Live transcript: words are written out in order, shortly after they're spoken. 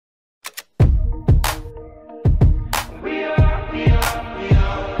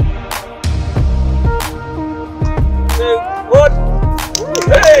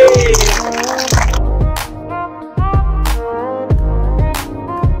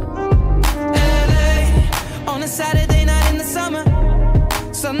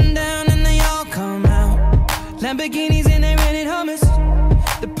Lamborghinis and they rented Hummers.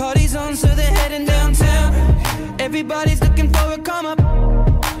 The party's on, so they're heading downtown. Everybody's looking for a come up,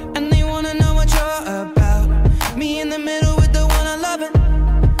 and they wanna know what you're about. Me in the middle with the one I love it.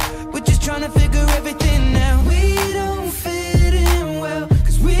 We're just trying to figure everything out. We don't fit in well,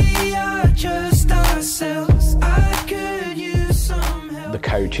 cause we are just ourselves. I could use some help. The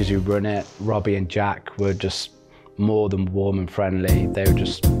coaches who run it, Robbie and Jack, were just more than warm and friendly. They would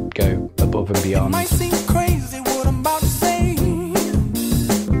just go above and beyond. It might seem crazy what I'm about to say.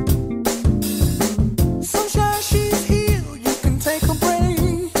 Sunshine, she's here, you can take a break.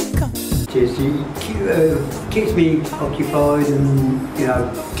 Just keeps me occupied and, you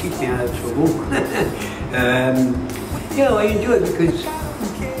know, keeps me out of trouble. Yeah, I enjoy it because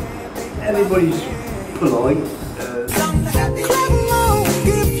everybody's polite. Clap along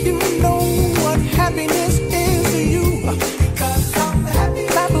if you know what happiness is to you.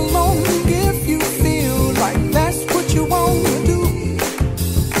 Clap along if you feel like that's what you want to do.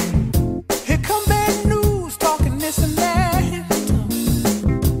 Here come bad news, talking this and that.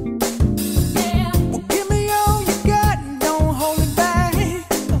 Well, give me all you got and don't hold it back.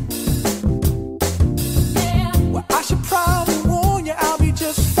 Well, I should probably warn you, I'll be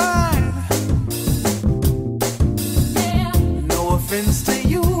just fine. No offense to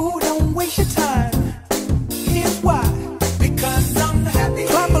you, don't waste your time. Here's why. Because I'm happy.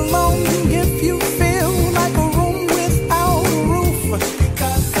 Clap along if you feel like a room without a roof.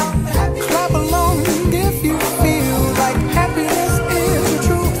 Because I'm happy. Clap along if you feel like happiness is the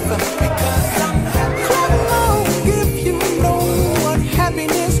truth. Because I'm happy. Clap along if you know what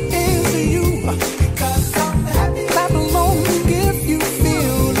happiness is to you. Because I'm happy. Clap along if you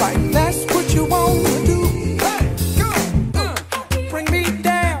feel like that's what you want to do. Hey, go. Bring me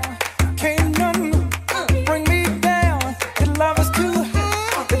down, can't none bring me down. Your love is too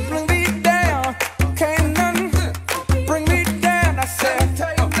high, bring me down, can't none bring me down. I said,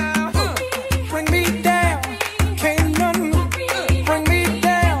 bring me down, can't none bring me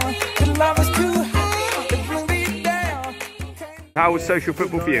down. Your love is too high, bring me down. How was social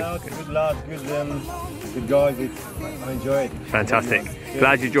football for you? Good lads, good guys. I enjoy it. Fantastic.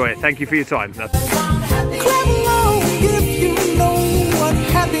 Glad you enjoy it. Thank you for your time. Clap along if you know what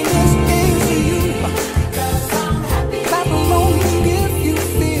happiness is to you. Clap along if you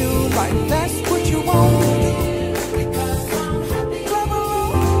feel like that's what you want to do. Clap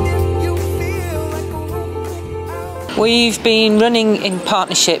along if you feel like a room. We've been running in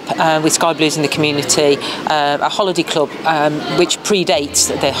partnership with Sky Blues in the community a holiday club which predates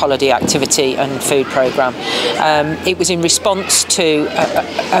the holiday activity and food programme. It was in response to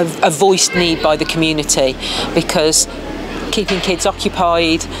a voiced need by the community, because keeping kids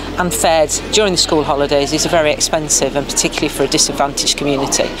occupied and fed during the school holidays is very expensive, and particularly for a disadvantaged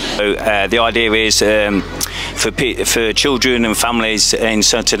community. So, the idea is for children and families in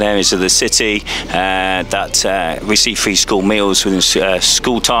certain areas of the city that receive free school meals within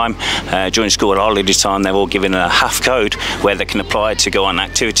school time. During school holiday time, they're all given a half code where they can apply to go on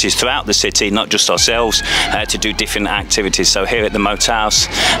activities throughout the city, not just ourselves, to do different activities. So here at the Moat House,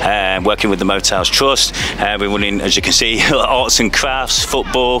 working with the Moat House Trust, we're running, as you can see, arts and crafts,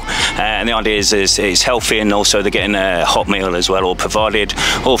 football, and the idea is it's healthy, and also they're getting a hot meal as well, all provided,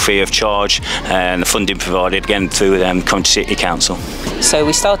 all free of charge, and the funding provided again through Coventry City Council. So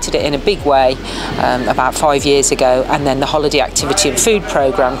we started it in a big way about 5 years ago, and then the holiday activity and food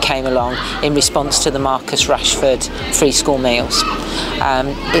programme came along in response to the Marcus Rashford free school meals.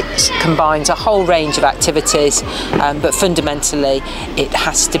 It combines a whole range of activities, but fundamentally it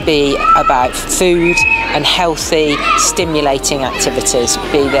has to be about food and healthy, stimulating activities,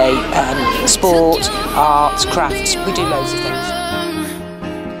 be they sport, arts, crafts. We do loads of things.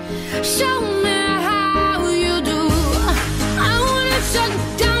 Show me how you do. I wanna shut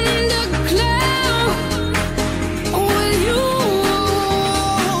down the club with you.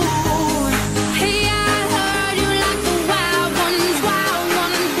 Hey, I heard you like the wild ones, wild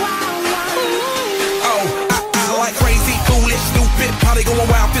ones, wild ones. Oh, I like crazy, foolish, stupid, party going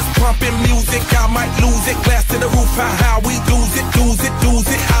wild, fist pumping music. I might lose it, glass to the roof, how we lose it, lose it, lose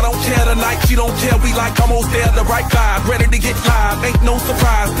it. I don't care tonight, she don't care, we like almost there, the right vibe, ready to get live, ain't no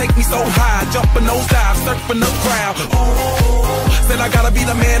surprise, take me so high, jumping those dives, surfing the crowd. Oh, said I gotta be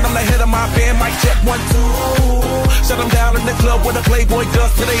the man, I'm the head of my band, mic check 1, 2. Shut them down in the club where the Playboy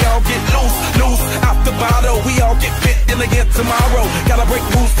does, till they all get loose, loose, out the bottle, we all get fit in again tomorrow. Gotta break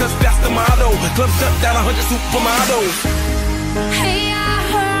rules, cause that's the motto, club shut down 100 supermodels. Hey, I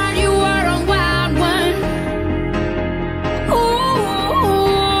heard you were a wild one. Ooh,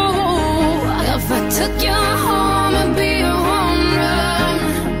 if I took you home and be a home run.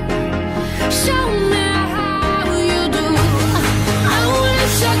 Show me how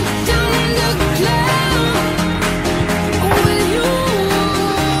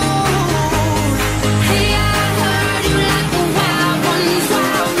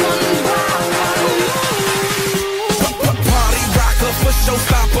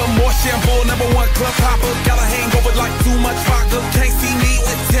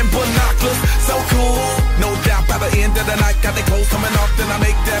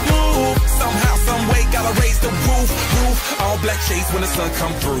black shades when the sun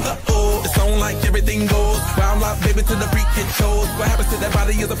come through. It's on like everything goes. Wild out, baby, to the freak it shows. What happens to that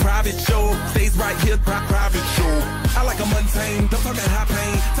body is a private show. Stays right here, private show. I like a mundane, don't talk that high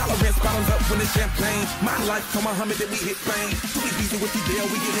pain. Tolerance bottoms up when it's champagne. My life, come Muhammad, then we hit fame. Too easy with you, deal,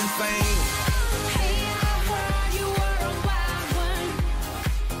 we get insane.